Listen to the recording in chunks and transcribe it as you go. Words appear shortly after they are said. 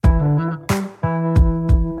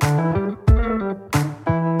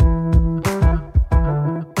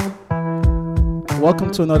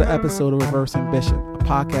Welcome to another episode of Reverse Ambition, a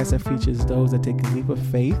podcast that features those that take a leap of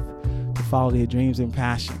faith to follow their dreams and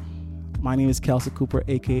passion. My name is Kelsey Cooper,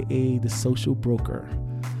 aka The Social Broker.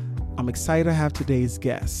 I'm excited to have today's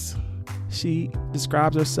guest. She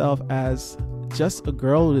describes herself as just a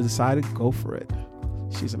girl who decided to go for it.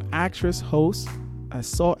 She's an actress, host, a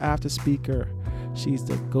sought-after speaker. She's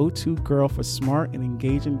the go-to girl for smart and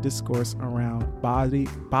engaging discourse around body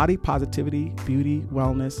positivity, beauty,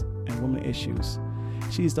 wellness, and women issues.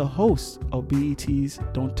 She's the host of BET's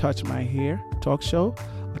Don't Touch My Hair talk show,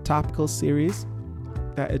 a topical series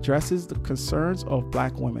that addresses the concerns of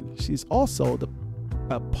Black women. She's also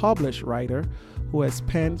a published writer who has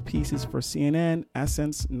penned pieces for CNN,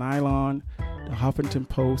 Essence, Nylon, The Huffington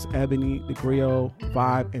Post, Ebony, The Griot,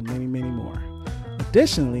 Vibe, and many, many more.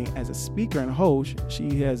 Additionally, as a speaker and host,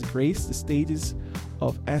 she has graced the stages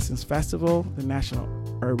of Essence Festival, the National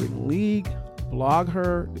Urban League, Blog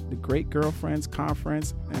Her, the Great Girlfriends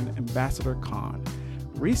Conference, and Ambassador Con.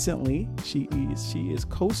 Recently, she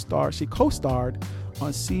co-starred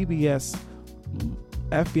on CBS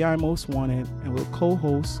FBI Most Wanted and will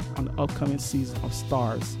co-host on the upcoming season of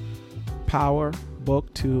Starz, Power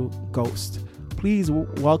Book 2 Ghost. Please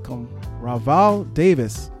welcome Raval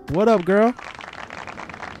Davis. What up, girl?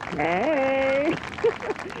 Hey,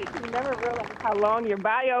 you never realize how long your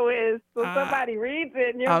bio is, so somebody reads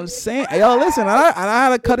it. And I'm saying, yo, listen, I had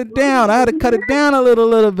to cut it down. I had to cut it down a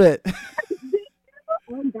little bit.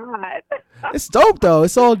 Oh God, it's dope though.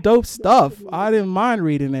 It's all dope stuff. I didn't mind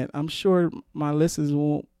reading it. I'm sure my listeners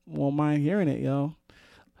won't mind hearing it, yo.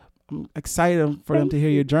 I'm excited for them to hear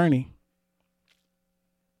your journey.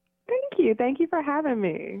 Thank you for having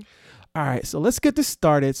me. All right, so let's get this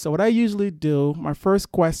started. So what I usually do, my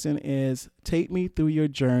first question is take me through your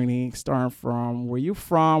journey, starting from where you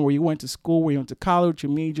went to school, where you went to college, you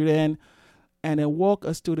majored in, and then walk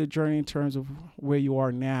us through the journey in terms of where you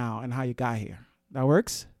are now and how you got here. That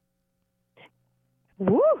works?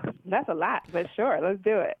 Woo, that's a lot, but sure, let's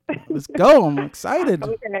do it. Let's go. I'm excited.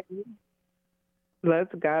 Okay.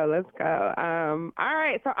 Let's go. All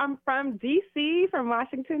right. So I'm from D.C., from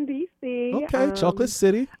Washington, D.C. Okay, Chocolate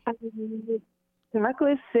City.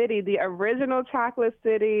 Chocolate City, the original Chocolate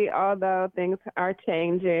City, although things are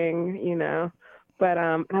changing, you know. But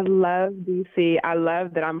I love D.C. I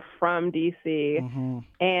love that I'm from D.C. Mm-hmm.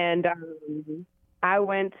 And I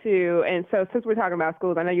went to, and so since we're talking about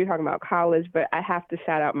schools, I know you're talking about college, but I have to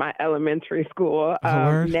shout out my elementary school,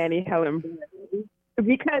 Nannie Helen Burroughs.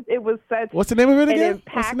 Because it was such. What's the name of it again?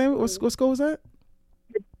 Impactful. What's the name? What school was that?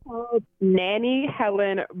 It's called Nannie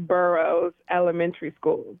Helen Burroughs Elementary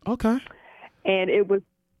School. Okay. And it was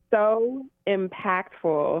so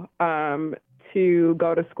impactful to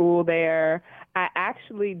go to school there. I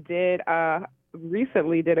actually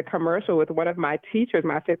recently did a commercial with one of my teachers,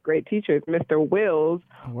 my fifth grade teachers, Mr. Wills,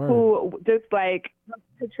 who just helped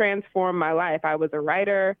to transform my life. I was a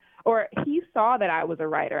writer, or he saw that I was a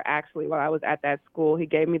writer actually while I was at that school. He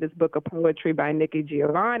gave me this book of poetry by Nikki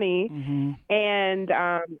Giovanni. Mm-hmm. And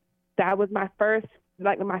that was my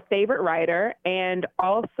favorite writer. And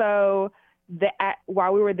also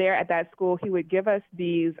while we were there at that school, he would give us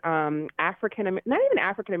these not even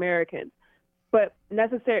African Americans, but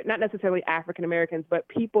not necessarily African Americans, but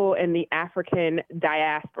people in the African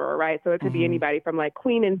diaspora, right? So it could be anybody from like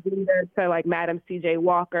Queen Nzinga to like Madam C.J.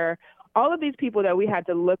 Walker. All of these people that we had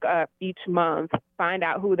to look up each month, find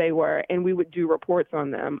out who they were, and we would do reports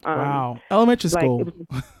on them. Wow. Elementary school.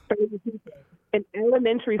 In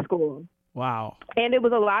elementary school. Wow. And it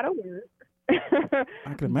was a lot of work.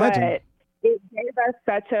 I can imagine. But it gave us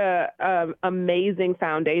such a amazing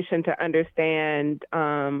foundation to understand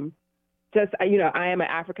I am an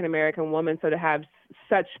African-American woman, so to have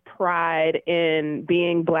such pride in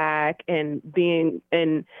being Black and being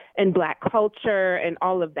in Black culture and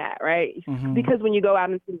all of that, right? Mm-hmm. Because when you go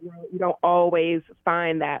out into the world, you don't always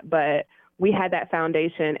find that, but we had that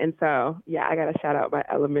foundation. And so, yeah, I got to shout out my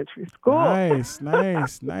elementary school. Nice.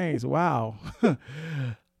 Wow.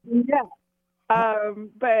 Yeah.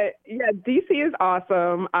 But yeah, DC is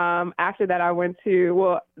awesome. After that, I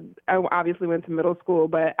obviously went to middle school,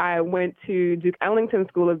 but I went to Duke Ellington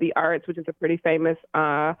School of the Arts, which is a pretty famous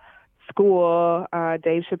school.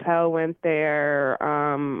 Dave Chappelle went there.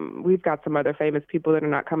 We've got some other famous people that are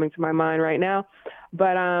not coming to my mind right now,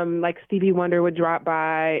 but like Stevie Wonder would drop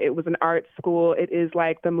by. It was an art school. It is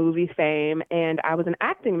like the movie Fame, and I was an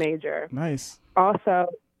acting major. Nice. Also,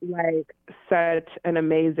 like such an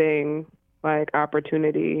amazing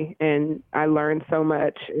opportunity, and I learned so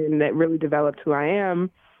much, and that really developed who I am.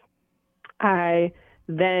 I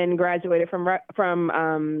then graduated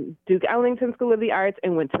from Duke Ellington School of the Arts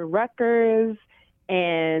and went to Rutgers,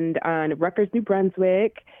 and Rutgers, New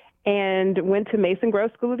Brunswick, and went to Mason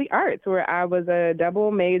Grove School of the Arts, where I was a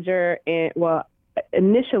double major in, well,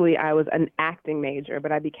 initially I was an acting major,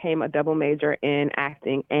 but I became a double major in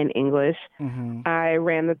acting and English. Mm-hmm. I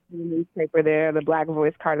ran the newspaper there, the Black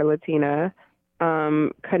Voice Carta Latina,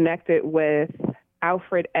 connected with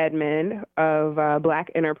Alfred Edmond of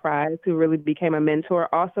Black Enterprise, who really became a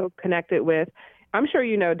mentor. Also connected with, I'm sure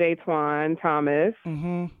you know Daytwan Thomas.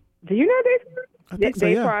 Mm-hmm. Do you know Daytwan? I think so,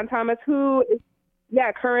 Daytwan Thomas, who is,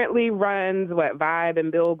 currently runs Vibe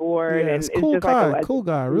and Billboard, Yeah, and it's is cool just guy, like cool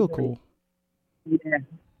guy, real cool.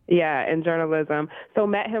 Yeah, in journalism. So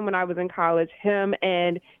met him when I was in college. Him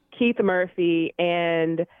and Keith Murphy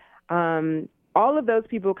and all of those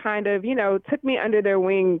people kind of, took me under their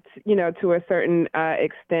wing, to a certain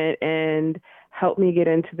extent, and helped me get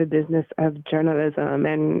into the business of journalism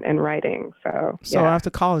and writing. So after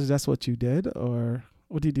college, that's what you did, or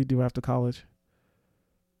what did you do after college?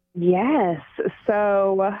 Yes.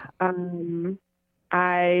 So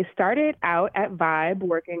I started out at Vibe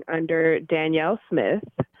working under Danielle Smith.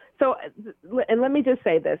 So, and let me just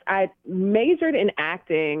say this. I majored in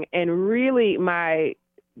acting, and really my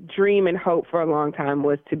dream and hope for a long time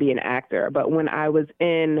was to be an actor. But when I was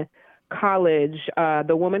in college,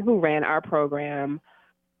 the woman who ran our program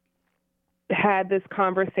had this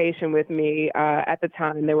conversation with me. At the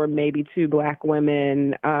time, there were maybe two Black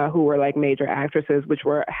women who were like major actresses, which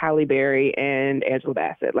were Halle Berry and Angela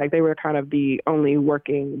Bassett. Like, they were kind of the only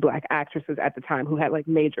working Black actresses at the time who had like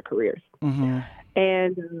major careers. Mm-hmm.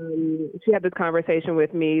 And she had this conversation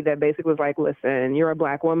with me that basically was like, listen, you're a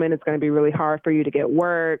Black woman. It's going to be really hard for you to get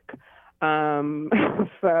work.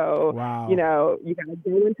 So, wow. You got to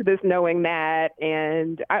go into this knowing that.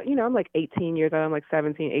 And, I'm like 18 years old. I'm like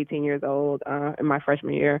 17, 18 years old in my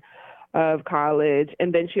freshman year of college.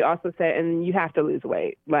 And then she also said, and you have to lose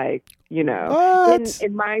weight. Like, What?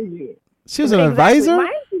 in mind you. She was an advisor?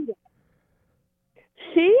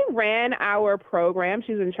 She ran our program.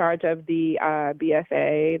 She's in charge of the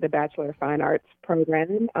BFA, the Bachelor of Fine Arts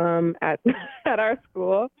program at our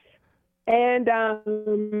school. And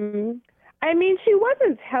she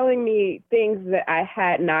wasn't telling me things that I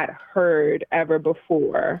had not heard ever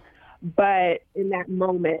before. But in that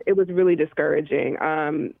moment, it was really discouraging.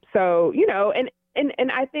 So,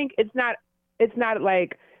 and I think it's not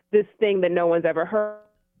like this thing that no one's ever heard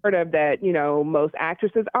of, that, most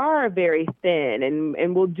actresses are very thin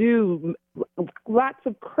and will do lots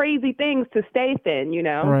of crazy things to stay thin,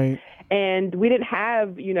 Right. And we didn't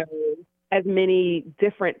have, as many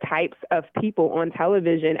different types of people on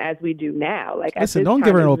television as we do now. Like, listen, don't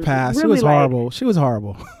give her no pass. Really, she was horrible. She was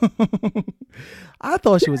horrible. I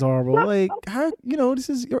thought she was horrible. Like, how,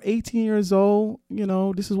 you're 18 years old.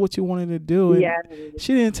 This is what you wanted to do. And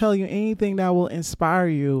she didn't tell you anything that will inspire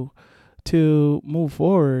you to move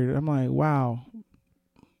forward. I'm like, wow.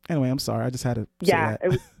 Anyway, I'm sorry. I just had to say that. It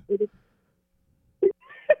was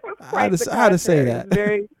I had to say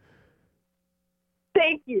that.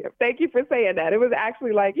 Thank you. Thank you for saying that. It was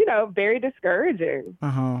actually very discouraging.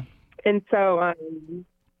 Uh-huh. And so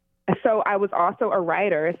I was also a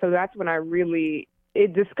writer. So that's when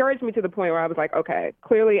it discouraged me to the point where I was like, okay,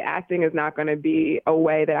 clearly acting is not going to be a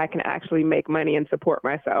way that I can actually make money and support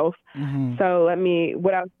myself. Mm-hmm. So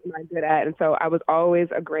what else am I good at? And so I was always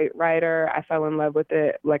a great writer. I fell in love with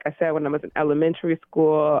it. Like I said, when I was in elementary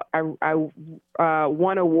school, I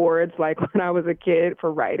won awards like when I was a kid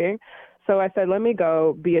for writing. So I said, let me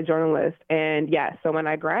go be a journalist. And so when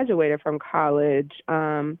I graduated from college,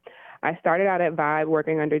 I started out at Vibe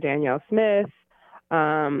working under Danielle Smith.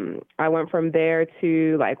 I went from there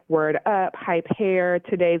to like Word Up, Hype Hair,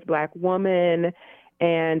 Today's Black Woman.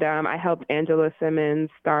 And I helped Angela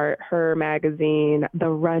Simmons start her magazine, The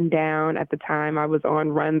Rundown. At the time, I was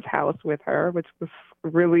on Run's House with her, which was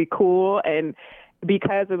really cool. And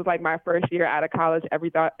because it was like my first year out of college,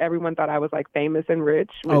 everyone thought I was like famous and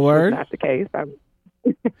rich, which was not the case.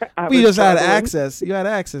 You just had access. You had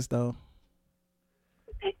access, though.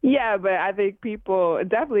 Yeah, but I think people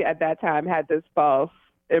definitely at that time had this false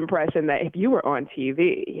impression that if you were on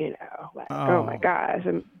TV, oh my gosh,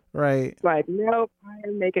 and right, like, nope, I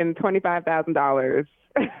am making $25,000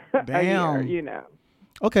 a year.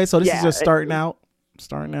 Okay, so this is just starting out.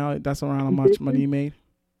 That's around how much money you made.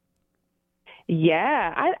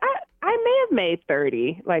 Yeah, I may have made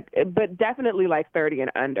 30, but definitely like 30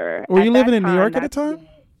 and under. Were you living in New York at the time?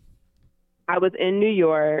 I was in New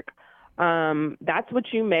York. That's what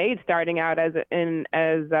you made starting out as an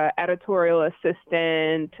editorial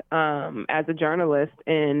assistant, as a journalist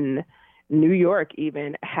in New York.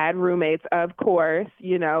 Even had roommates, of course.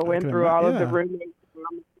 Went through all of the roommates.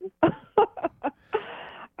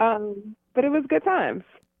 but it was good times.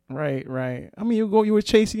 Right, right. I mean, you were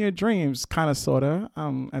chasing your dreams, kind of, sorta,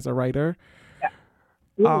 as a writer.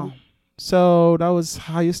 Yeah. So that was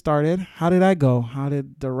how you started. How did that go? How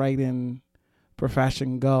did the writing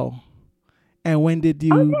profession go? And when did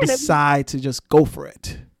Oh you yeah, decide to just go for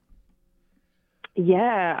it?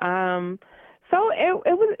 yeah. So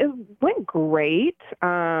it went great.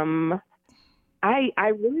 I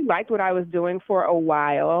really liked what I was doing for a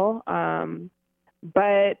while.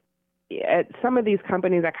 But at some of these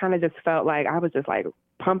companies, I kind of just felt like I was just like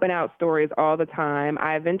pumping out stories all the time.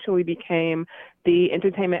 I eventually became the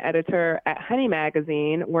entertainment editor at Honey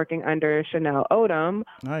Magazine, working under Chanel Odom,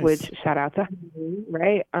 which Nice. shout out to Honey,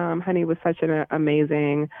 right? Honey was such an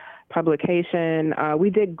amazing publication. We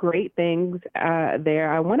did great things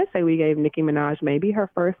there. I want to say we gave Nicki Minaj maybe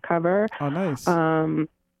her first cover. Oh, nice. Um,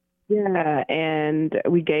 yeah, and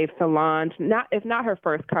we gave Solange, not if not her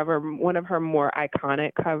first cover, one of her more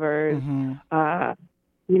iconic covers. Mm-hmm. Uh,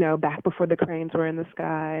 Back before the cranes were in the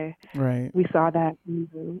sky. Right. We saw that.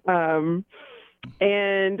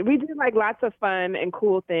 And we did like lots of fun and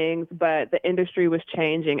cool things, but the industry was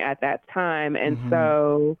changing at that time, and Mm-hmm.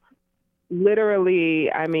 so literally,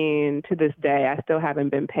 I mean, to this day, I still haven't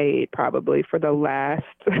been paid probably for the last,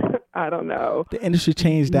 I don't know, The industry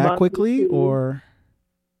changed that month or quickly, two. or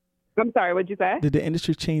I'm sorry, what'd you say? did the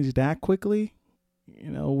industry change that quickly?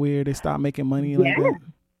 Where they stopped making money like Yeah. that?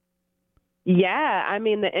 Yeah, I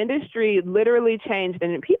mean, the industry literally changed,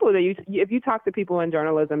 and people that if you talk to people in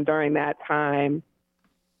journalism during that time,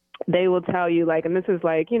 they will tell you like, and this is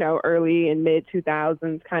like, early and mid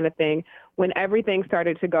 2000s kind of thing, when everything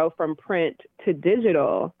started to go from print to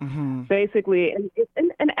digital, Mm-hmm. basically,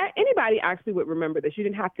 and anybody actually would remember this. You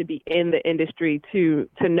didn't have to be in the industry to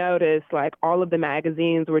notice like all of the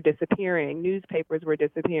magazines were disappearing, newspapers were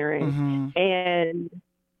disappearing, Mm-hmm. and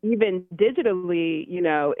even digitally,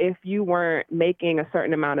 if you weren't making a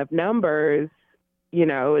certain amount of numbers,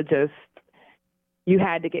 it just, you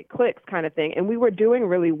had to get clicks kind of thing. And we were doing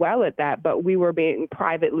really well at that, but we were being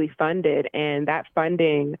privately funded, and that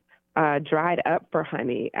funding dried up for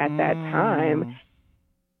Honey at that time.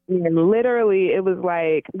 And literally, it was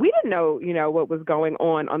like we didn't know, what was going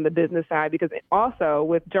on the business side, because also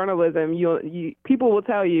with journalism, you people will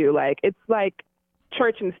tell you like it's like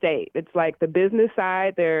church and state. It's like the business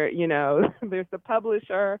side. There's the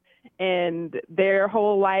publisher and their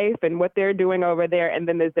whole life and what they're doing over there, and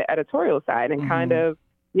then there's the editorial side. And kind Mm-hmm. of,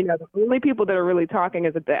 the only people that are really talking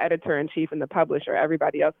is the editor in chief and the publisher.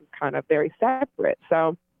 Everybody else is kind of very separate.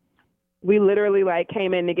 So we literally like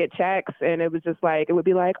came in to get checks, and it was just like, it would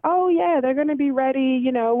be like, oh yeah, they're going to be ready.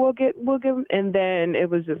 We'll give, and then it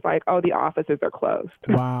was just like, oh, the offices are closed.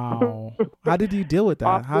 Wow. How did you deal with that?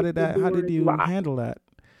 How Office did that? How did doors you locked. handle that?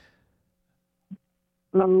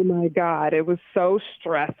 Oh my God, it was so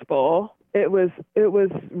stressful. It was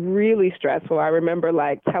really stressful. I remember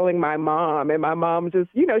like telling my mom, and my mom just,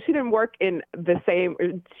 she didn't work in the same,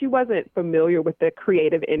 she wasn't familiar with the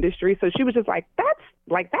creative industry. So she was just like, that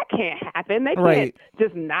can't happen. They can't Right.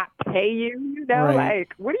 just not pay you, Right.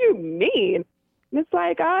 like, what do you mean? And it's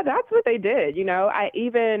like, that's what they did. I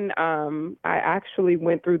actually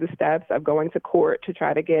went through the steps of going to court to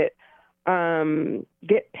try to get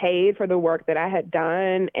paid for the work that I had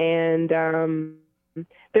done. And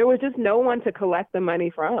there was just no one to collect the money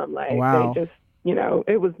from. Like they Wow. just,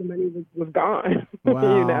 it was, the money was gone.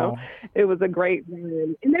 Wow. It was a great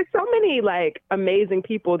run. And there's so many like amazing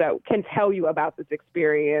people that can tell you about this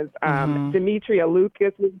experience. Mm-hmm. Demetria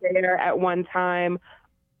Lucas was there at one time.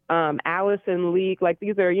 Allison Leak, like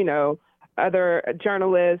these are, other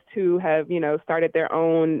journalists who have, started their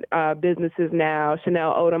own businesses now.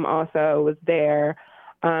 Chanel Odom also was there.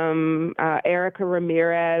 Erica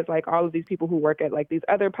Ramirez, like all of these people who work at like these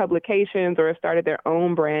other publications or have started their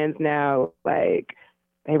own brands now, like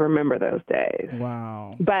they remember those days.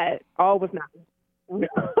 Wow. But all was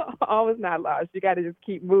not lost. You got to just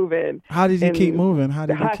keep moving. How did you keep And moving? How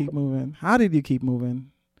did you hustle. keep moving? How did you keep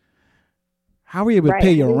moving? How were you able to Right.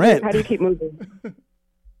 pay your rent? How do you keep moving?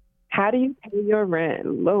 How do you pay your rent?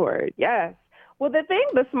 Lord, yes. Well,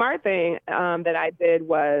 the smart thing that I did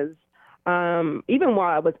was, even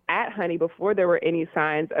while I was at Honey, before there were any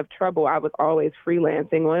signs of trouble, I was always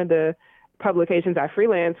freelancing. One of the publications I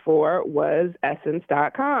freelanced for was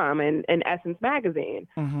Essence.com and Essence Magazine.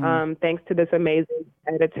 Mm-hmm. Thanks to this amazing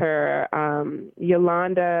editor,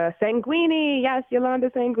 Yolanda Sanguini. Yes, Yolanda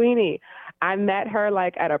Sanguini. I met her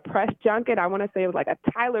like at a press junket. I want to say it was like a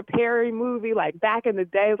Tyler Perry movie, like back in the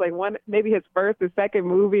day. It was like maybe his first or second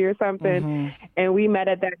movie or something. Mm-hmm. And we met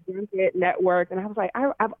at that junket network. And I was like,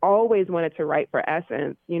 I've always wanted to write for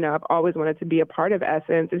Essence. You know, I've always wanted to be a part of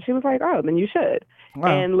Essence. And she was like, oh, then you should. Wow.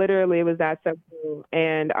 And literally it was that simple.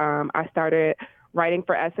 And I started writing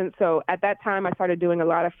for Essence. So at that time, I started doing a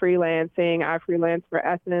lot of freelancing. I freelanced for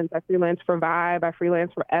Essence. I freelanced for Vibe. I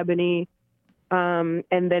freelanced for Ebony.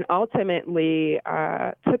 And then ultimately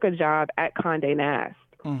took a job at Condé Nast.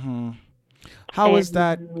 Mm-hmm. How was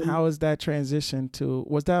that transition to?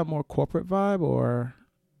 Was that a more corporate vibe, or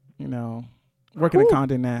working at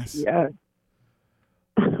Condé Nast? Yeah.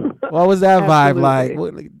 What was that vibe like?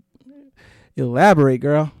 Absolutely. Elaborate,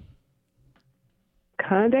 girl.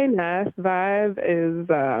 Condé Nast vibe is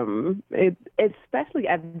especially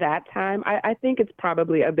at that time. I think it's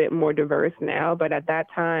probably a bit more diverse now, but at that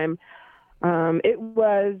time, it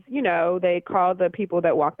was, they called the people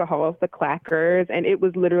that walk the halls the clackers, and it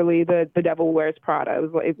was literally the Devil Wears Prada.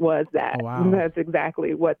 It was that. Oh, wow. That's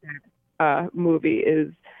exactly what that movie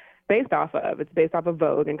is based off of. It's based off of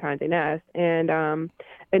Vogue and Condé Nast. And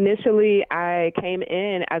initially, I came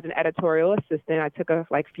in as an editorial assistant. I took a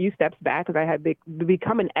few steps back because I had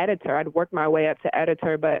become an editor. I'd worked my way up to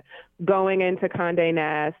editor, but going into Condé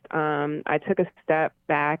Nast, I took a step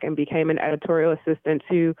back and became an editorial assistant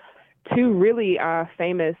to two really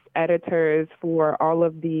famous editors for all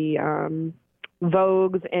of the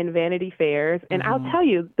Vogues and Vanity Fairs. And Mm-hmm. I'll tell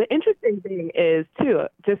you, the interesting thing is, too,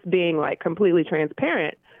 just being completely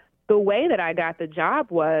transparent, the way that I got the job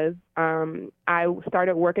was I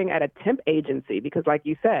started working at a temp agency because, like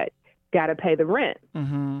you said, got to pay the rent.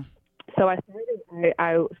 Mm-hmm. So I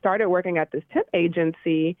started working at this temp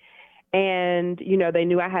agency. And, they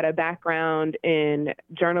knew I had a background in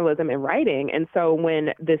journalism and writing. And so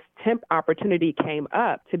when this temp opportunity came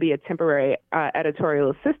up to be a temporary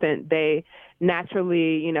editorial assistant, they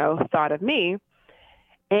naturally, thought of me.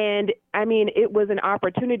 And I mean, it was an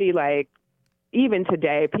opportunity even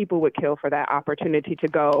today, people would kill for that opportunity to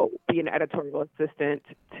go be an editorial assistant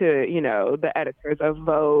to, the editors of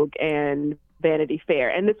Vogue and Vanity Fair.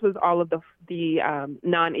 And this was all of the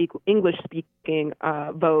non-English speaking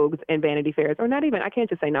Vogues and Vanity Fairs, or not even, I can't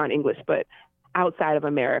just say non-English, but outside of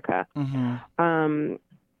America. Mm-hmm.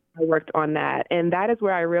 I worked on that. And that is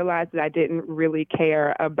where I realized that I didn't really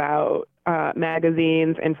care about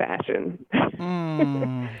magazines and fashion.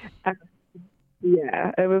 Mm.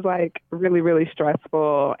 Yeah, it was really, really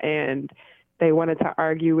stressful. And they wanted to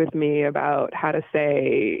argue with me about how to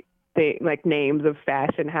say names of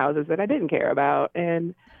fashion houses that I didn't care about.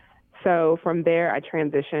 And so from there, I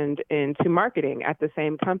transitioned into marketing at the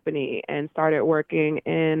same company and started working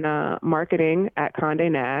in marketing at Condé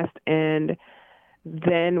Nast, and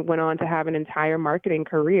then went on to have an entire marketing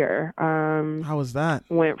career. How was that?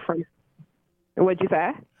 What'd you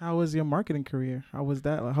say? How was your marketing career? How was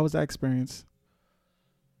that? How was that experience?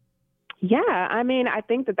 Yeah, I mean, I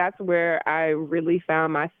think that's where I really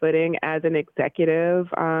found my footing as an executive.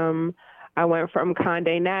 I went from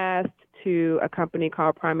Condé Nast to a company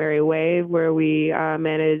called Primary Wave, where we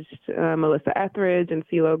managed Melissa Etheridge and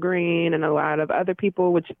CeeLo Green and a lot of other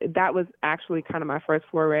people, which that was actually kind of my first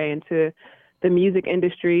foray into the music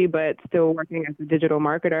industry, but still working as a digital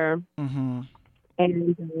marketer. Mm-hmm.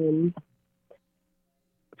 And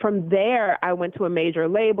from there, I went to a major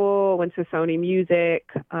label, went to Sony Music,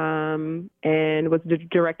 and was the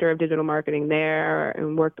director of digital marketing there,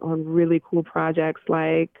 and worked on really cool projects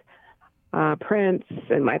like Prince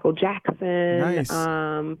and Michael Jackson. Nice.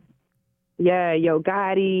 Yo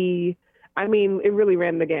Gotti. I mean, it really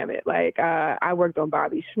ran the gamut. I worked on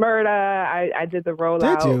Bobby Shmurda. I did the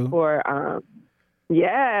rollout Did you? for,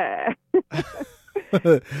 yeah.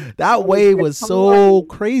 That wave was so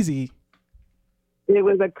crazy. It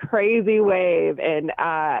was a crazy wave. And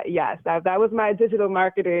yes, that was my digital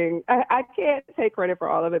marketing. I can't take credit for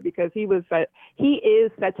all of it because he is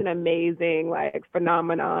such an amazing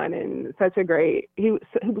phenomenon, and he was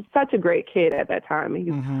such a great kid at that time.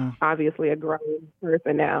 He's obviously a grown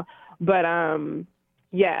person now, but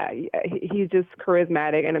yeah, he's just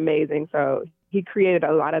charismatic and amazing. So he created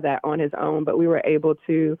a lot of that on his own, but we were able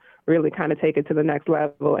to really kind of take it to the next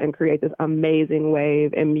level and create this amazing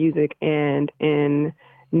wave in music and in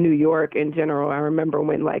New York in general. I remember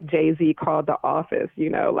when Jay-Z called The Office,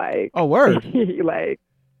 Oh, word.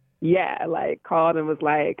 Called and was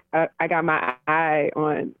I got my eye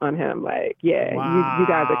on him. Yeah, wow. you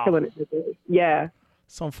guys are killing it with this. Yeah.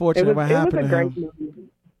 It's unfortunate what happened to him.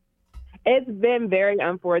 Moment. It's been very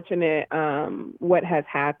unfortunate what has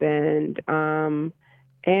happened.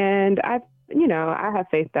 And I have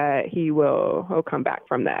faith that he'll come back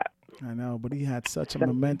from that. I know, but he had such a So,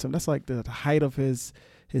 momentum. That's like the height of his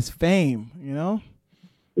fame, you know?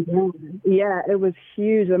 yeah, yeah, it was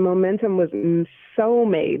huge. The momentum was so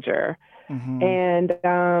major. Hmm.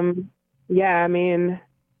 And yeah, I mean,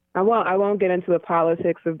 I won't get into the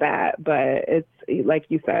politics of that, but it's like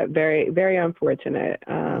you said, very very unfortunate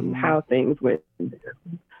Hmm. how things went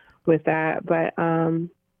with that. But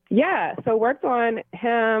yeah, so worked on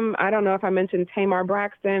him. I don't know if I mentioned Tamar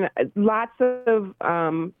Braxton. Lots of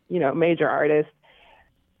major artists.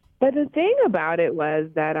 But the thing about it was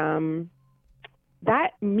that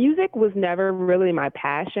that music was never really my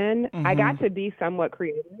passion. I Hmm. got to be somewhat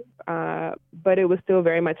creative, but it was still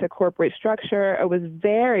very much a corporate structure. It was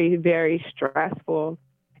very, very stressful.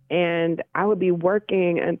 And I would be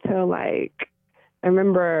working until like, I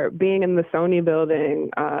remember being in the Sony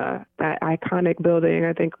building, that iconic building,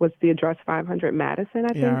 I think was the address 500 Madison, I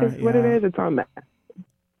think Yeah, is what it yeah. is. It's on that.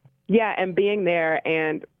 Yeah, and being there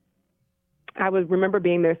and I would remember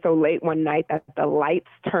being there so late one night that the lights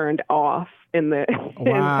turned off in the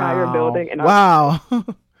entire Wow. building, and I was like,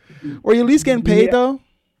 Wow. Were you at least getting paid "Yeah." though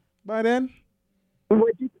by then?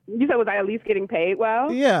 You said was I at least getting paid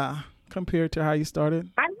well? Yeah, compared to how you started.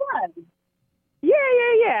 I was. Yeah,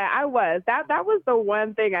 yeah, yeah. I was. That was the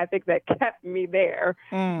one thing I think that kept me there.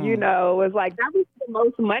 Mm. Was like that was the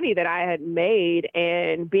most money that I had made,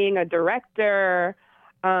 and being a director.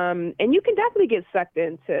 And you can definitely get sucked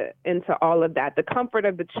into all of that. The comfort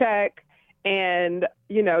of the check, and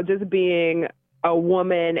just being a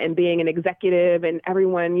woman and being an executive, and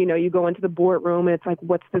everyone, you go into the boardroom and it's like,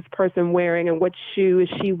 what's this person wearing, and what shoe is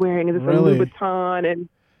she wearing? Is this a Really? Louboutin? And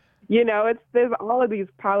there's all of these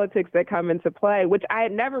politics that come into play, which I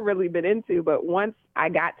had never really been into. But once I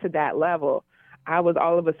got to that level, I was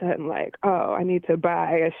all of a sudden like, oh, I need to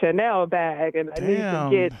buy a Chanel bag, and I need to Damn.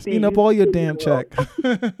 get That's eating up these. all your damn check.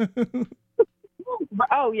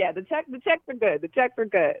 Oh yeah, the checks are good. The checks are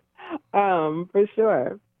good, for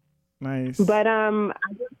sure. Nice. But I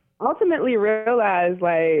just ultimately realized,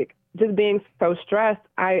 like, just being so stressed,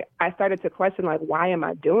 I started to question, like, why am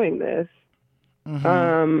I doing this? Mm-hmm.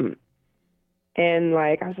 Um, And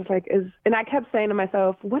like I was just like, and I kept saying to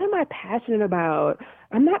myself, what am I passionate about?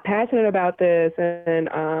 I'm not passionate about this. And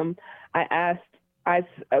I asked,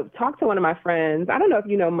 talked to one of my friends. I don't know if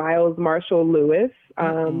you know Miles Marshall Lewis.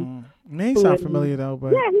 Mm-mm. Name Who sound is familiar though,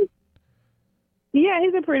 but yeah,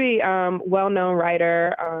 he's a pretty well-known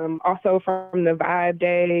writer. Also from the Vibe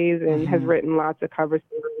days, and has mm-hmm. written lots of cover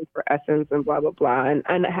stories for Essence and blah blah blah,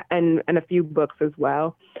 and a few books as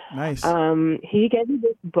well. Nice. He gave me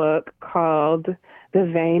this book called The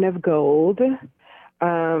Vein of Gold,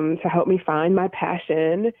 to help me find my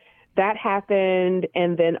passion. That happened.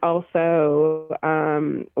 And then also,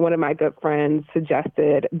 one of my good friends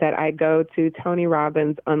suggested that I go to Tony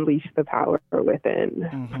Robbins' Unleash the Power Within.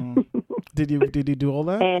 Mm-hmm. Did you do all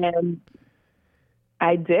that? And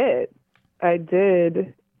I did. I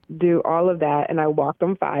did do all of that, and I walked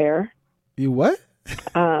on fire. You what?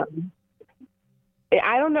 Um,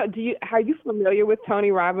 I don't know. Are you familiar with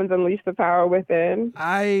Tony Robbins' Unleash the Power Within?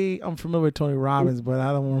 I'm familiar with Tony Robbins, but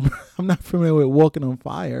I don't remember, I'm not familiar with Walking on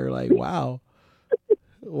Fire. Like, wow.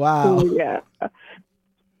 Wow. Yeah.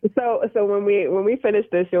 So when we finish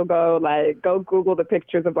this, you'll go Google the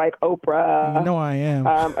pictures of like You Oprah, know I am.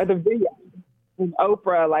 or the video of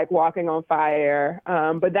Oprah like walking on fire.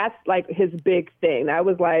 But that's like his big thing. That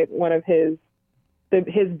was like one of his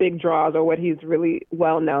big draws, or what he's really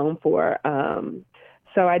well known for.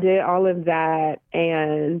 So I did all of that,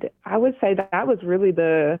 and I would say that was really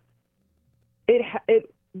it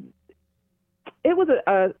it it was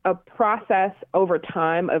a process over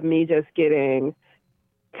time of me just getting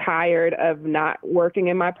tired of not working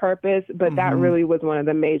in my purpose, but that Mm-hmm. really was one of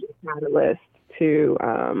the major catalysts to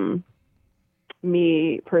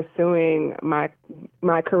me pursuing my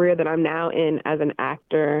career that I'm now in as an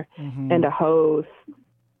actor Mm-hmm. and a host,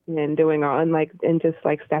 and doing all and just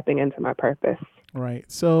like stepping into my purpose. Right.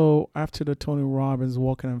 So after the Tony Robbins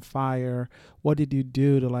Walking on Fire, what did you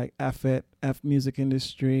do to like F music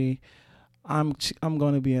industry? I'm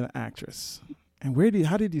going to be an actress. And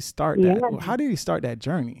how did you start Yeah. that? How did you start that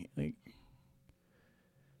journey? Like,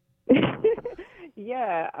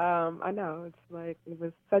 Yeah, I know. It's like it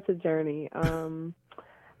was such a journey.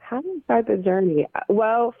 How did I start the journey?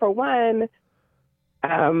 Well, for one,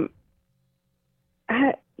 um,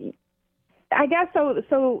 I, I guess so.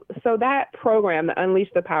 So that program, the Unleash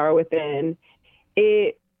the Power Within,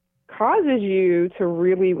 it causes you to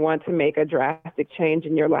really want to make a drastic change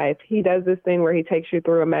in your life. He does this thing where he takes you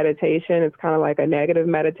through a meditation. It's kind of like a negative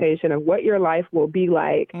meditation of what your life will be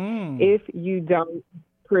like mm, if you don't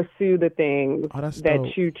pursue the things oh, that's that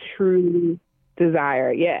dope. you truly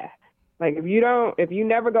desire. Yeah. Like if you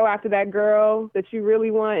never go after that girl that you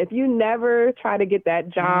really want, if you never try to get that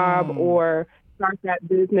job or start that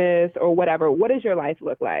business or whatever, what does your life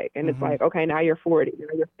look like? And it's like, okay, now you're 40, now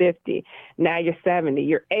you're 50, now you're 70,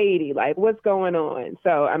 you're 80. Like, what's going on?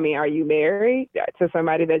 So, I mean, are you married to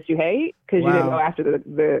somebody that you hate because you didn't go after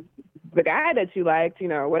the guy that you liked, you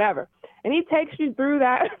know, whatever. And he takes you through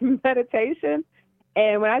that meditation.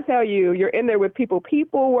 And when I tell you, you're in there with people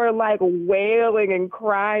were like wailing and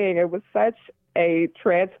crying. It was such a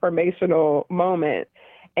transformational moment.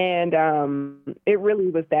 And it really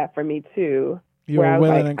was that for me, too. You were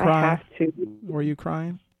wailing and crying? I have to. Were you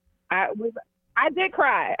crying? I did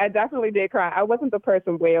cry. I definitely did cry. I wasn't the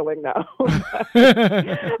person wailing, though.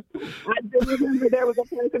 I did remember there was a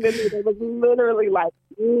person in there that was literally like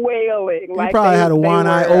wailing. You probably had one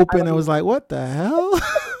eye open and was like, what the hell?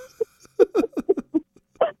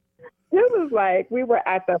 It was like we were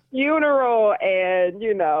at the funeral and,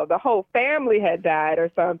 you know, the whole family had died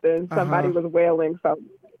or something. Somebody was wailing so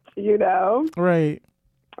much, you know? Right.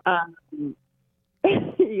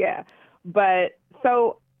 Yeah. But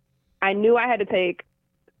so I knew I had to take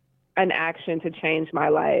an action to change my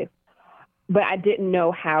life, but I didn't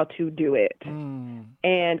know how to do it. And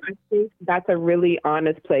I think that's a really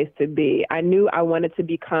honest place to be. I knew I wanted to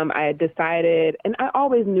become, I had decided, and I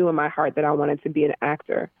always knew in my heart that I wanted to be an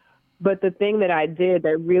actor. But the thing that I did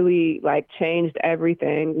that really like changed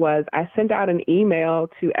everything was I sent out an email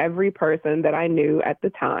to every person that I knew at the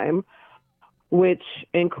time, which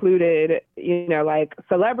included, you know, like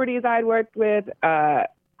celebrities I'd worked with,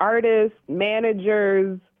 artists,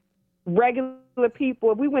 managers, regular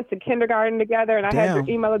people. We went to kindergarten together and I had your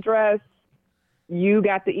email address. You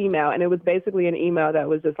got the email. And it was basically an email that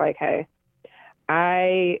was just like, hey,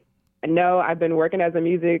 I know I've been working as a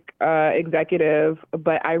music executive,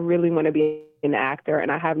 but I really want to be an actor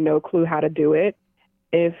and I have no clue how to do it.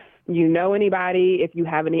 If you know anybody, if you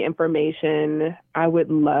have any information, I would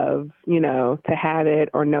love, you know, to have it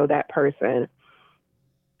or know that person.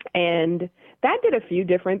 And that did a few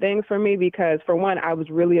different things for me because, for one, I was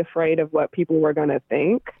really afraid of what people were going to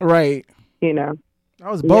think. Right. You know. I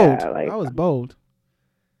was bold. Yeah, I was bold.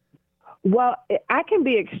 Well, I can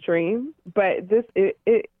be extreme, but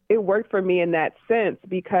it worked for me in that sense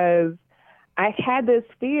because I had this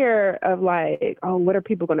fear of like, oh, what are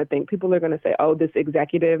people going to think? People are going to say, oh, this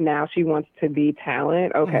executive now, she wants to be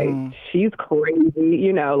talent. Okay, she's crazy,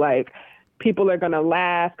 you know, like people are going to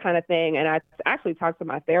laugh kind of thing. And I actually talked to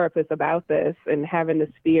my therapist about this and having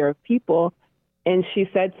this fear of people. And she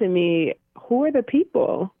said to me, who are the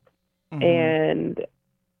people? And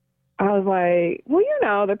I was like, well, you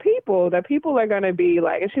know, the people are going to be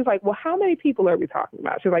like, and she's like, well, how many people are we talking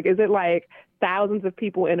about? She's like, is it like thousands of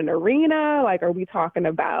people in an arena? Like, are we talking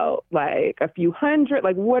about like a few hundred?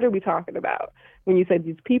 Like, what are we talking about when you say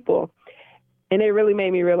these people? And it really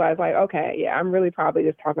made me realize like, okay, yeah, I'm really probably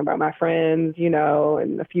just talking about my friends, you know,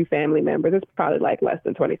 and a few family members. It's probably like less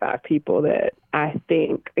than 25 people that I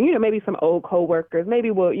think, you know, maybe some old coworkers, maybe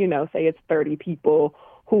we'll, you know, say it's 30 people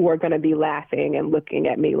who are going to be laughing and looking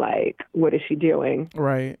at me like, what is she doing?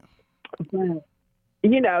 Right. But,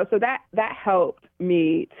 you know, so that helped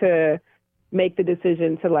me to make the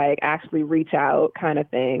decision to like actually reach out kind of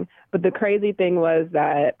thing. But the crazy thing was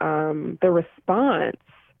that the response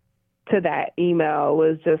to that email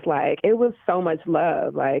was just like, it was so much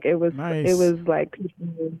love. Like it was, nice. It was like,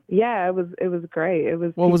 yeah, it was great. It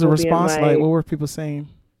was. What was the response like? What were people saying?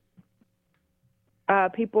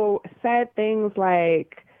 People said things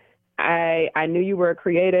like, I knew you were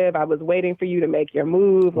creative. I was waiting for you to make your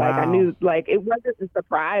move. Like I knew, like it wasn't a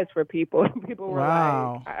surprise for people. People were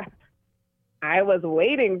like, I was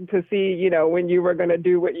waiting to see, you know, when you were going to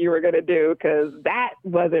do what you were going to do, because that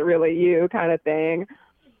wasn't really you kind of thing.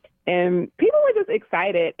 And people were just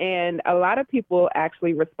excited. And a lot of people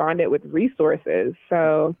actually responded with resources.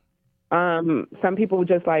 So some people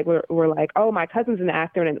just like were like, oh, my cousin's an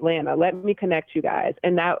actor in Atlanta. Let me connect you guys.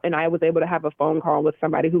 And I was able to have a phone call with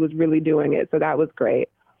somebody who was really doing it. So that was great.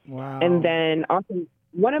 Wow. And then also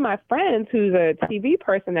one of my friends who's a TV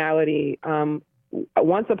personality,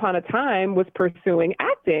 once upon a time was pursuing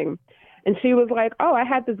acting. And she was like, oh, I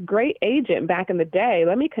had this great agent back in the day.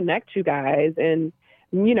 Let me connect you guys. And,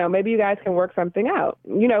 you know, maybe you guys can work something out.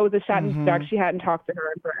 You know, it was a shot in the dark. She hadn't talked to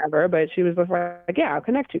her in forever, but she was just like, yeah, I'll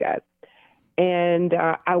connect you guys. And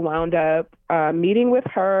I wound up meeting with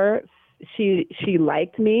her. She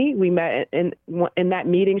liked me. We met in that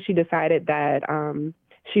meeting. She decided that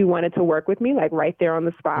she wanted to work with me, like right there on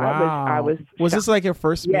the spot. Wow. Which was this like your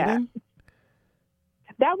first meeting?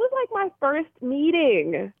 That was like my first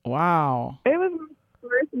meeting. Wow. It was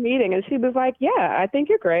first meeting, and she was like, "Yeah, I think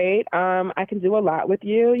you're great. I can do a lot with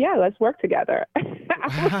you. Yeah, let's work together." I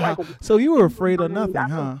was Wow. like, So you were afraid of nothing,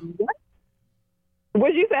 huh? "What?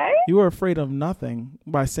 What'd you say?" You were afraid of nothing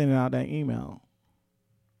by sending out that email.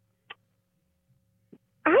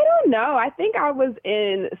 I don't know. I think I was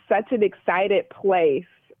in such an excited place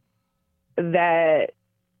that,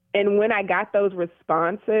 and when I got those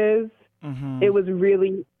responses, Mm-hmm. it was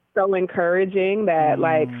really so encouraging that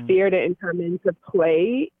like fear didn't come into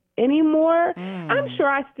play anymore. I'm sure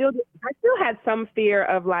I still had some fear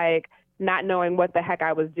of like not knowing what the heck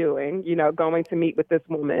I was doing, going to meet with this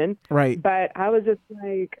woman. Right. But I was just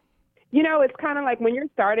like, it's kind of like when you're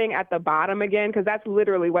starting at the bottom again, because that's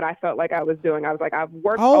literally what I felt like I was doing. I was like, I've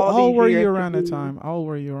worked How all old these were years. you around that time? How old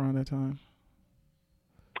were you around that time?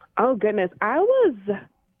 Oh, goodness. I was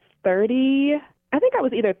 30. I think I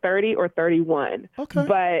was either 30 or 31. Okay.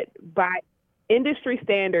 But by industry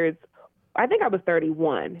standards, I think I was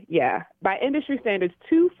 31. Yeah. By industry standards,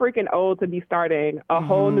 too freaking old to be starting a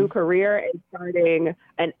whole new career and starting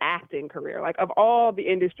an acting career. Like, of all the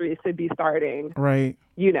industries to be starting, right.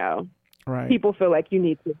 Right. People feel like you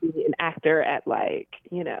need to be an actor at like,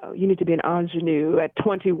 you need to be an ingenue at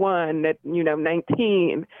 21, at,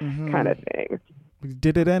 19 kind of thing. You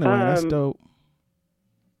did it anyway. That's dope.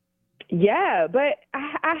 Yeah, but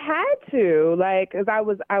I had to, like, cause I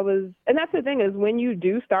was, and that's the thing is when you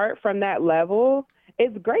do start from that level,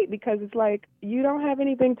 it's great because it's like, you don't have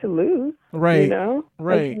anything to lose. Right.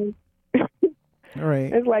 Right.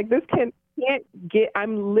 Right. It's like, this can't get,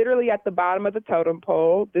 I'm literally at the bottom of the totem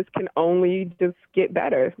pole. This can only just get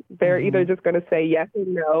better. They're either just going to say yes or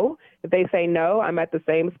no. If they say no, I'm at the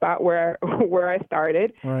same spot where I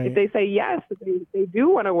started. Right. If they say yes, if they do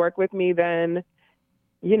want to work with me, then,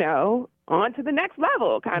 on to the next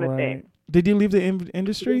level kind of thing. Did you leave the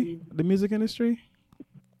industry, the music industry?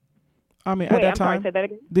 I mean, at that time, sorry, say that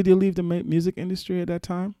again? Did you leave the music industry at that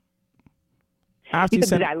time? After you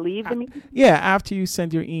sent, did I leave the music? Yeah, after you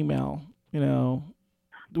sent your email,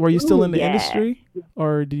 were you still in the industry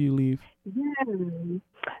or did you leave? Yeah.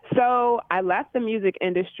 So I left the music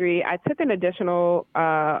industry. I took an additional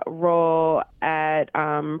role at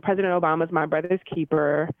President Obama's My Brother's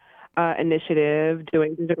Keeper initiative,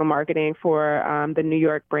 doing digital marketing for the New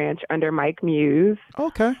York branch under Mike Muse.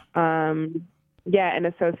 Okay. In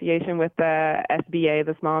association with the SBA,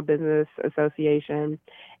 the Small Business Association.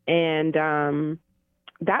 And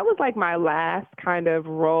that was like my last kind of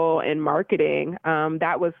role in marketing.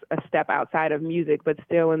 That was a step outside of music, but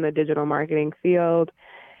still in the digital marketing field.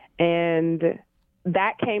 And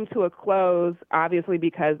that came to a close, obviously,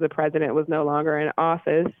 because the president was no longer in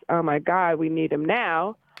office. Oh, my God, we need him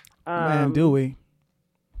now. Man, do we?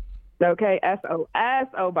 Okay, SOS,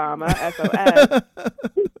 Obama, SOS.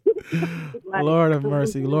 Lord have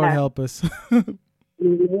mercy. Lord help us.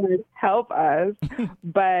 Lord help us.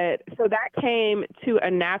 But so that came to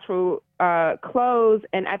a natural close.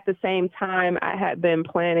 And at the same time, I had been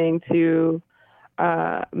planning to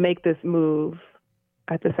make this move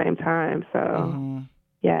at the same time. So,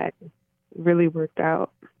 it really worked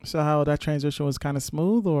out. So how that transition was kind of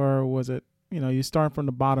smooth, or was it, you start from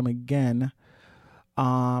the bottom again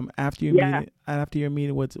after you after your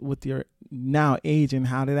meeting with your now agent?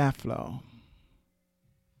 How did that flow?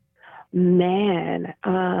 Man,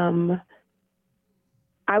 I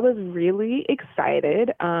was really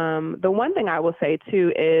excited. The one thing I will say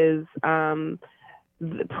too is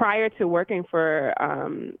prior to working for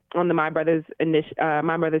on the My Brother's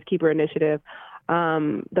Keeper initiative,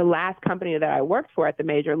 the last company that I worked for at the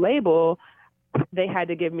major label, they had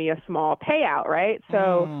to give me a small payout, right?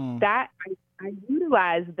 So that I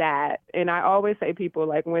utilized that, and I always say people,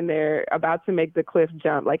 like, when they're about to make the cliff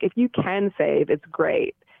jump, like, if you can save, it's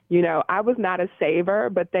great. I was not a saver,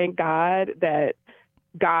 but thank God that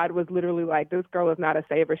God was literally like, this girl is not a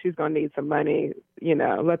saver. She's going to need some money.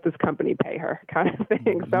 Let this company pay her, kind of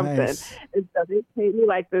thing, something. Nice. And so they paid me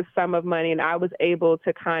like this sum of money, and I was able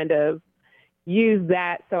to kind of use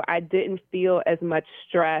that so I didn't feel as much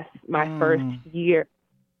stress my first year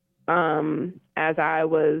as I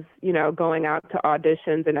was, going out to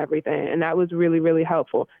auditions and everything. And that was really, really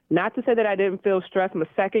helpful. Not to say that I didn't feel stressed my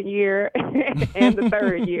second year and the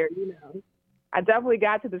third year, I definitely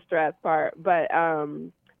got to the stress part, but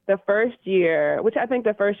the first year, which I think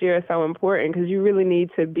the first year is so important because you really need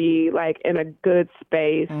to be like in a good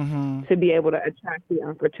space to be able to attract the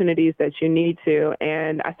opportunities that you need to.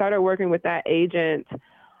 And I started working with that agent.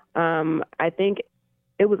 I think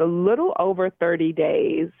it was a little over 30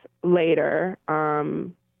 days later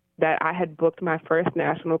that I had booked my first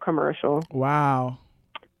national commercial. Wow.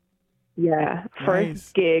 Yeah, first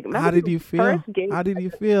Nice. gig. How Remember did the you first feel? gig? How did you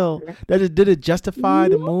feel? Did it justify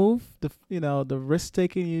the move? The risk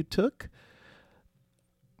taking you took?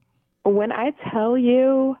 When I tell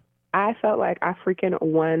you, I felt like I freaking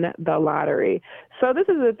won the lottery. So this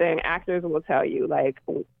is the thing, actors will tell you, like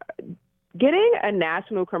getting a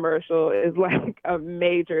national commercial is like a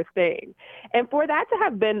major thing. And for that to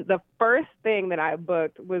have been the first thing that I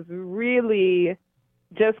booked was really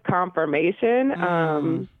just confirmation.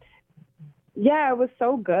 Mm, Yeah, it was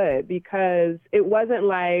so good because it wasn't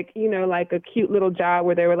like, like a cute little job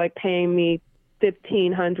where they were like paying me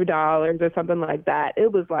 $1,500 or something like that.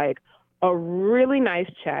 It was like a really nice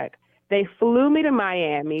check. They flew me to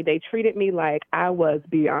Miami. They treated me like I was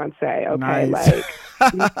Beyonce. Okay. nice.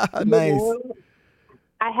 Like, you Nice. know,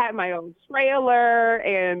 I had my own trailer,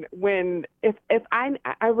 and when if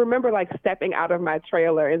I remember like stepping out of my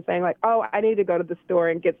trailer and saying like, "Oh, I need to go to the store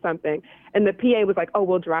and get something," and the PA was like, "Oh,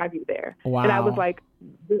 we'll drive you there," and I was Wow. like,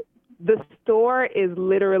 "The store is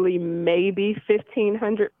literally maybe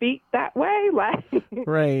 1,500 feet that way. Like,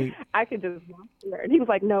 Right. I could just walk there." And he was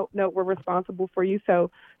like, "No, no, we're responsible for you.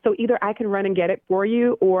 So either I can run and get it for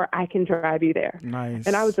you, or I can drive you there." And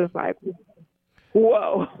I was Nice. just like,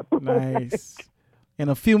 "Whoa." Nice. And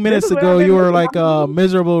a few This minutes is what I've ago, been you were missing like all a week.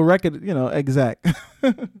 miserable record, exec.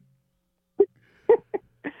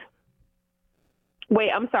 Wait,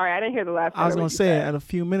 I'm sorry. I didn't hear the last I part was of gonna what you say, said. at a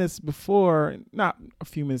few minutes before, not a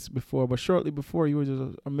few minutes before, but shortly before, you were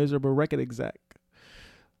just a miserable record exec.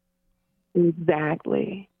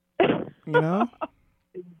 Exactly. You know?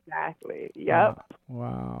 Exactly. Yep. Wow.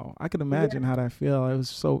 Wow. I could imagine Yeah. how that feel. It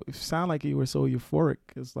sounded like you were so euphoric.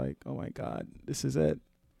 It's like, oh my God, this is it.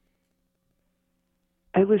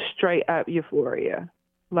 It was straight up euphoria.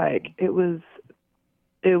 Like it was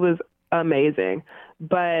amazing.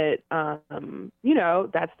 But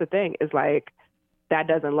that's the thing is like that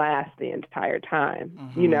doesn't last the entire time.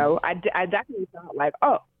 Hmm. I definitely felt like,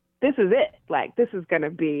 oh, this is it. Like this is gonna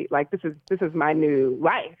be like this is my new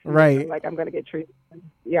life. Right. Like I'm gonna get treated like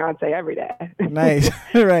Beyonce every day. Nice.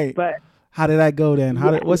 Right. But How did that go then?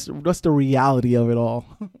 yeah, What's the reality of it all?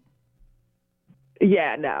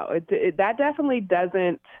 yeah, no, that definitely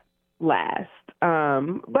doesn't last.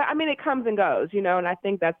 But I mean, it comes and goes, and I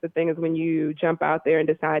think that's the thing is when you jump out there and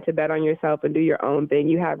decide to bet on yourself and do your own thing,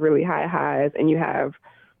 you have really high highs and you have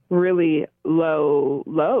really low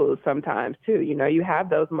lows sometimes too. You have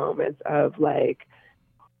those moments of like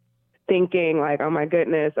thinking like, oh my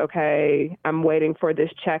goodness, okay, I'm waiting for this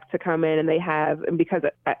check to come in, and and because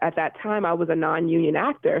at that time I was a non-union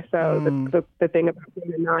actor, so Mm, the thing about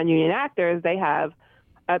being a non-union actor is they have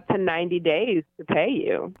up to 90 days to pay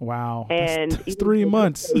you, wow. and That's even if three they don't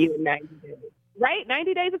months. pay you in 90 days, right?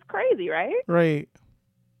 90 days is crazy, right? Right.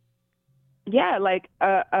 Yeah, like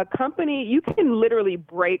a company, you can literally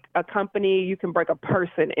break a company, you can break a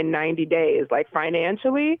person in 90 days. Like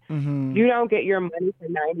financially, Hmm. you don't get your money for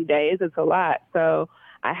 90 days. It's a lot. So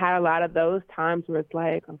I had a lot of those times where it's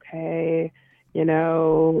like, okay,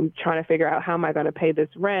 I'm trying to figure out how am I going to pay this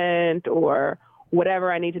rent or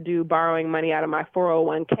whatever I need to do, borrowing money out of my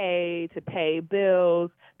 401k to pay bills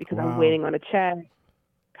because I'm Wow. waiting on a check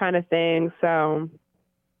kind of thing. So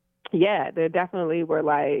yeah, there definitely were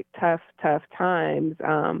like tough times.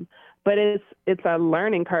 But it's a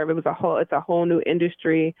learning curve. It's a whole new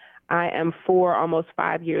industry. I am almost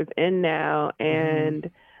 5 years in now, Hmm. and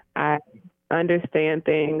I understand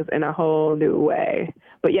things in a whole new way.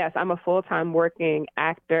 But yes, I'm a full time working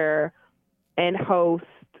actor and host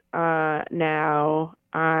now.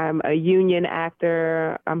 I'm a union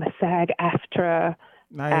actor. I'm a SAG-AFTRA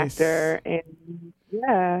Nice. actor, and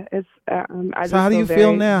yeah, it's I So just how do feel you feel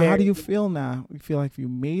very, now? How do very you feel now? You feel like you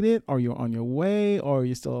made it, or you're on your way, or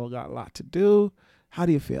you still got a lot to do? How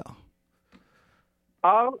do you feel?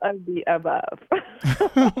 all of the above.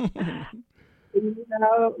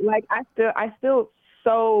 Like I feel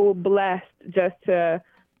so blessed just to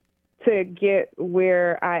get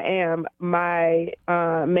where I am. My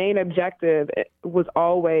main objective was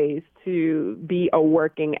always to be a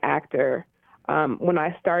working actor. When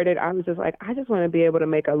I started, I was just like, I just want to be able to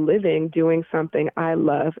make a living doing something I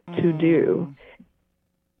love to do. Mm.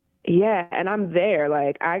 Yeah, and I'm there.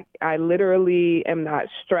 Like I literally am not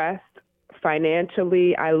stressed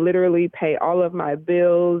financially. I literally pay all of my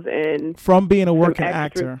bills and From being a some working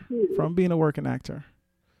extras actor. too From being a working actor.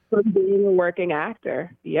 from being a working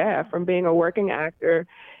actor. Yeah, from being a working actor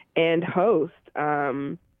and host.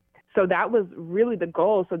 So that was really the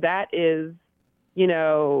goal. So that is, you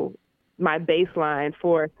know, my baseline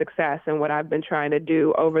for success and what I've been trying to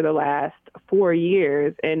do over the last 4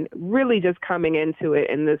 years, and really just coming into it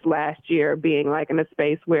in this last year, being like in a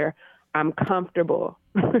space where I'm comfortable,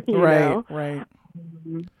 you Right, know? right.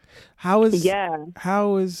 Mhm. How is Yeah.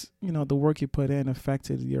 how is the work you put in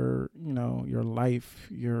affected your your life,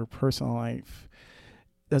 your personal life?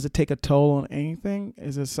 Does it take a toll on anything?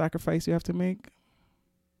 Is it a sacrifice you have to make?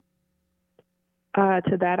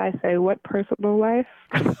 To that I say, what personal life?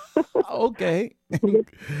 Okay. What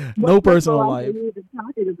No personal personal life are life. you even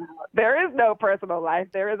talking about? There is no personal life.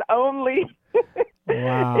 There is only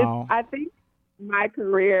Wow. I think my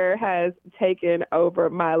career has taken over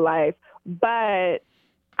my life, but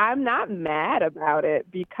I'm not mad about it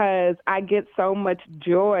because I get so much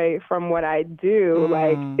joy from what I do.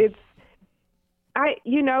 Like Mm,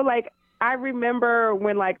 like I remember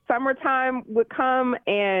when like summertime would come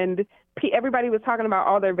and everybody was talking about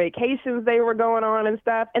all their vacations they were going on and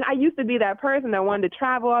stuff. And I used to be that person that wanted to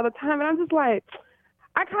travel all the time. And I'm just like,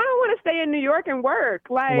 I kind of want to stay in New York and work.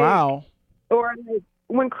 Like, wow. or like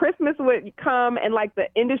when Christmas would come and like the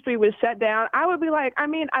industry was shut down, I would be like, I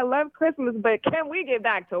mean, I love Christmas, but can we get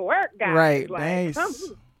back to work, guys? Right. Like, come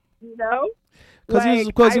Nice. on, you know? Cuz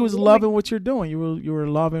Like, cuz I you was really, loving what you're doing. You were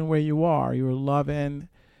loving where you are. You were loving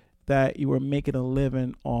that you were making a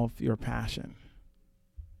living off your passion.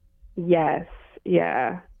 yes,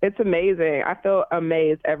 yeah. It's amazing. I feel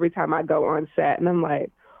amazed every time I go on set and I'm like,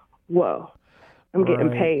 whoa, I'm getting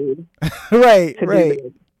Right. paid Right, to do right,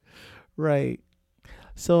 this. right.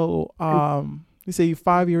 So, you say you're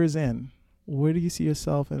 5 years in. Where do you see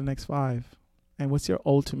yourself in the next five? And what's your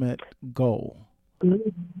ultimate goal?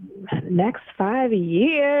 Next 5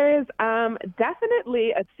 years,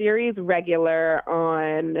 definitely a series regular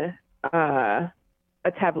on a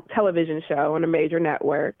television show on a major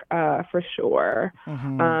network, for sure,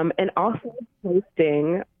 Mm-hmm. and also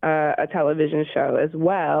hosting a television show as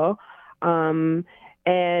well. And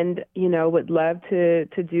would love to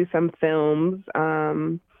do some films.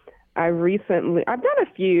 I've done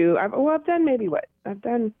a few. I've done maybe what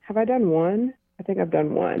have I done one? I think I've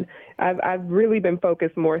done one. I've really been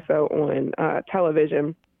focused more so on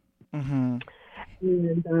television, Mm-hmm.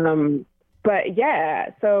 and but yeah,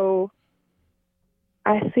 so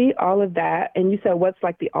I see all of that. And you said what's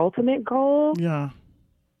like the ultimate goal? Yeah.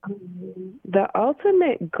 The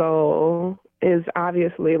ultimate goal is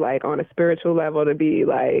obviously like on a spiritual level to be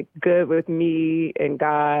like good with me and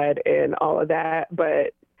God and all of that,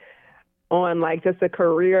 but on like just a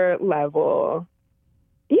career level,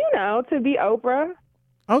 to be Oprah.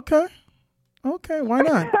 Okay. Okay. Why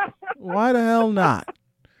not? Why the hell not?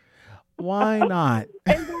 Why not?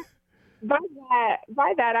 And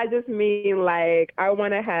by that, I just mean like I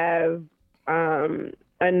want to have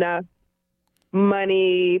enough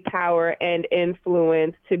money, power, and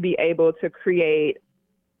influence to be able to create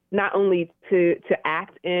not only to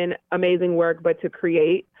act in amazing work, but to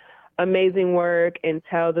create amazing work and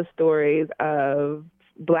tell the stories of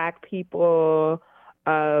Black people,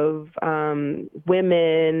 of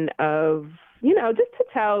women, of just to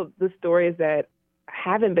tell the stories that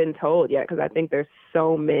haven't been told yet. Because I think there's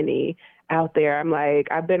so many out there.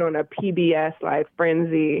 I've been on a PBS like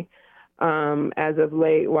frenzy as of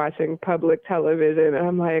late watching public television. And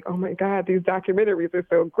I'm like, oh my God, these documentaries are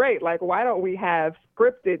so great. Like, why don't we have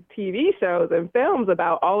scripted TV shows and films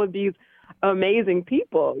about all of these amazing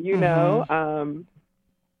people, Mm-hmm.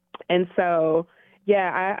 And so,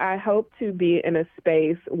 yeah, I hope to be in a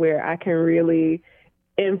space where I can really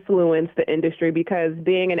influence the industry because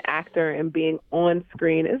being an actor and being on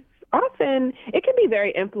screen is often it can be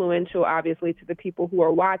very influential obviously to the people who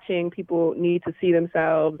are watching. People need to see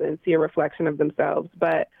themselves and see a reflection of themselves,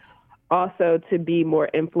 but also to be more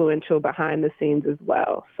influential behind the scenes as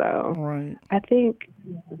well. So Right. I think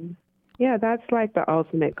yeah, that's like the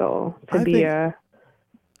ultimate goal, to I be think a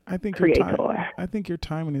I think your time creator. I think your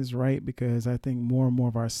timing is right because I think more and more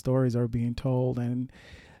of our stories are being told, and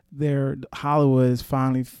Hollywood is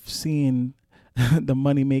finally seeing the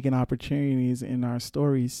money making opportunities in our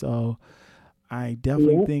stories. So I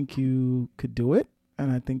definitely Yeah. think you could do it,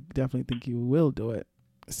 and I definitely think you will do it.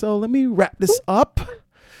 So let me wrap this up.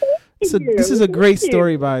 Thank So this is you. a great Thank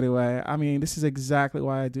story, you. by the way. I mean, this is exactly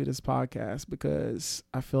why I do this podcast, because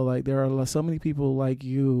I feel like there are so many people like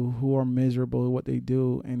you who are miserable at what they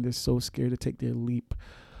do and they're so scared to take their leap.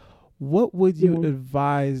 What would you Yeah.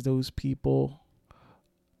 advise those people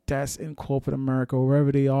that's in corporate America,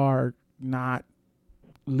 wherever they are, not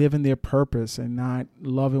living their purpose and not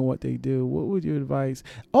loving what they do? What would you advise?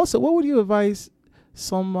 Also, what would you advise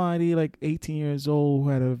somebody like 18 years old who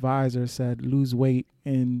had an advisor said lose weight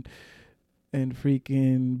and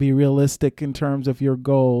freaking be realistic in terms of your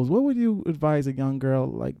goals? What would you advise a young girl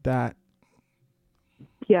like that?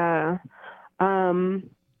 Yeah. Um,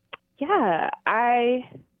 yeah, I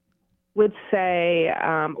would say,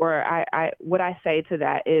 what I say to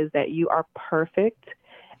that is that you are perfect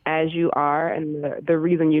as you are. And the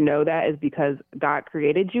reason you know that is because God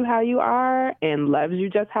created you how you are and loves you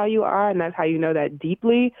just how you are. And that's how you know that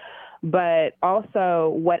deeply. But also,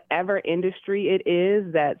 whatever industry it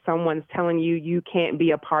is that someone's telling you you can't be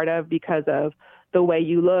a part of because of the way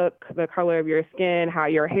you look, the color of your skin, how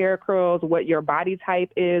your hair curls, what your body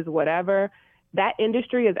type is, whatever, that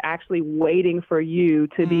industry is actually waiting for you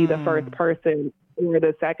to be the first person or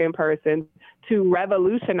the second person to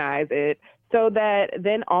revolutionize it, so that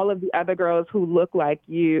then all of the other girls who look like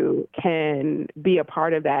you can be a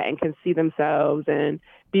part of that and can see themselves and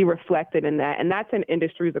be reflected in that. And that's in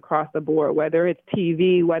industries across the board, whether it's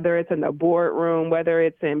TV, whether it's in the boardroom, whether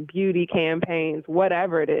it's in beauty campaigns,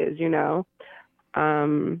 whatever it is, you know.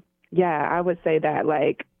 Yeah, I would say that,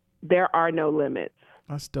 like, there are no limits.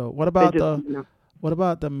 That's dope. What about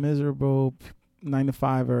the miserable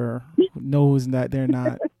 9-to-5er who knows that they're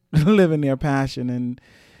not living their passion, and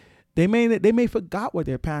they may forgot what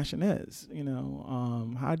their passion is, you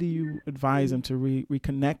know? How do you advise them to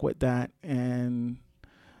reconnect with that and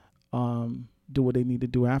do what they need to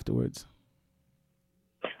do afterwards?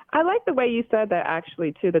 I like the way you said that,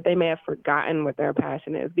 actually, too, that they may have forgotten what their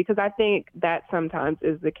passion is, because I think that sometimes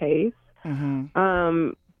is the case. Mm-hmm.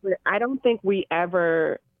 But I don't think we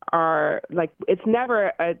ever are, like, it's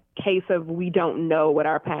never a case of we don't know what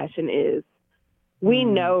our passion is. We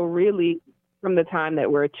know really from the time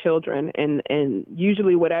that we're children, and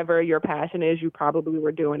usually whatever your passion is, you probably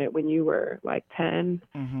were doing it when you were like 10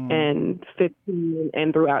 and 15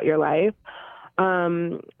 and throughout your life.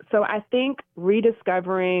 So I think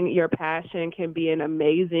rediscovering your passion can be an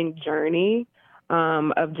amazing journey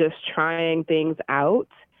of just trying things out.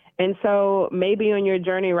 And so maybe on your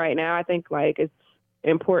journey right now, I think, like, it's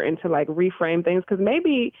important to, like, reframe things, because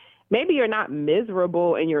maybe you're not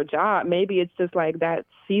miserable in your job. Maybe it's just like that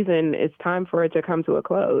season, it's time for it to come to a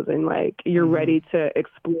close, and, like, you're ready to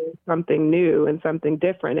explore something new and something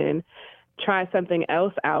different and try something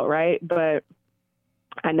else out, right? But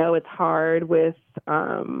I know it's hard with,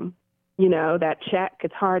 you know, that check.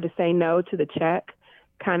 It's hard to say no to the check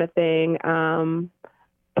kind of thing.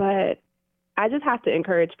 But I just have to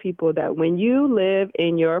encourage people that when you live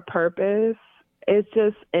in your purpose, it's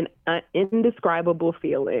just an indescribable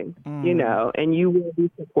feeling, you know, and you will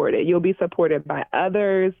be supported. You'll be supported by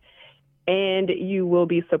others, and you will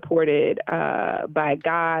be supported by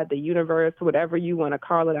God, the universe, whatever you want to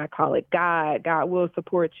call it. I call it God. God will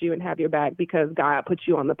support you and have your back, because God put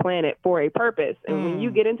you on the planet for a purpose. And when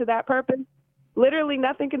you get into that purpose, literally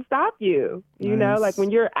nothing can stop you. You know, like,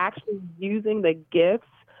 when you're actually using the gifts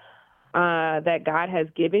that God has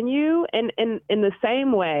given you. And in the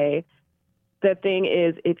same way, the thing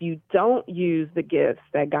is, if you don't use the gifts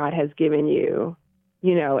that God has given you,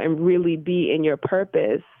 you know, and really be in your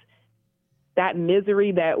purpose, that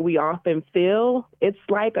misery that we often feel, it's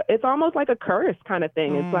almost like a curse kind of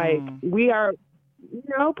thing. It's like we are, you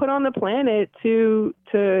know, put on the planet to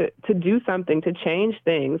do something, to change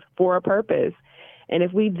things for a purpose. And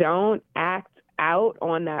if we don't act out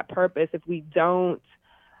on that purpose, if we don't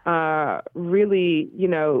really, you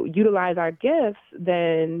know, utilize our gifts,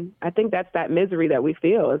 then I think that's that misery that we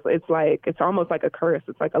feel. It's almost like a curse.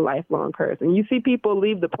 It's like a lifelong curse. And you see people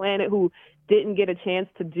leave the planet who didn't get a chance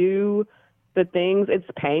to do the things. It's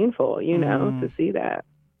painful, you know, to see that.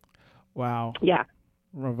 Wow. Yeah.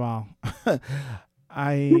 Raval,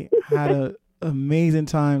 I had an amazing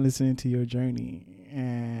time listening to your journey,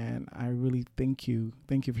 and I really thank you.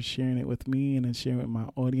 Thank you for sharing it with me and then sharing it with my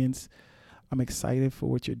audience. I'm excited for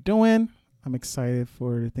what you're doing. I'm excited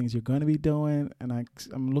for the things you're going to be doing. And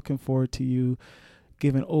I'm looking forward to you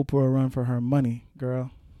giving Oprah a run for her money,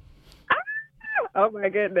 girl. Oh, my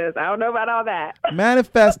goodness. I don't know about all that.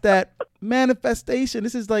 Manifest that. Manifestation.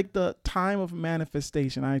 This is like the time of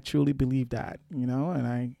manifestation. I truly believe that, you know,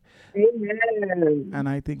 and Amen.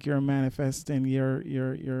 I think you're manifesting your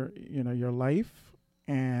life.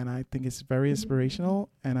 And I think it's very inspirational.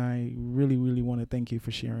 And I really, really want to thank you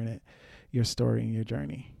for sharing it, your story and your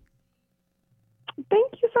journey.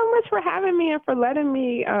 Thank you so much for having me and for letting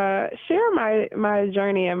me share my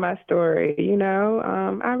journey and my story. You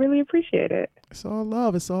know, I really appreciate it. It's all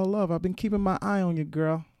love. It's all love. I've been keeping my eye on you,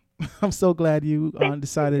 girl. I'm so glad you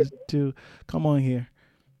decided to come on here.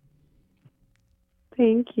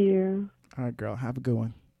 Thank you. All right, girl. Have a good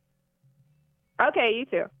one. Okay, you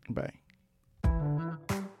too. Bye.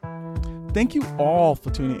 Thank you all for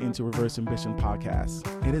tuning into Reverse Ambition Podcast.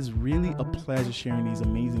 It is really a pleasure sharing these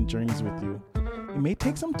amazing journeys with you. It may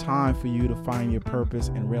take some time for you to find your purpose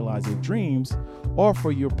and realize your dreams, or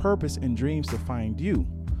for your purpose and dreams to find you.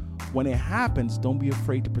 When it happens, don't be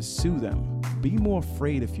afraid to pursue them. Be more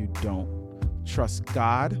afraid if you don't. Trust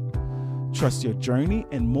God, trust your journey,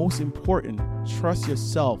 and most important, trust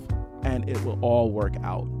yourself, and it will all work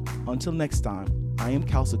out. Until next time, I am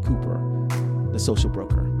Kelsey Cooper, the Social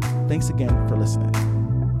Broker. Thanks again for listening.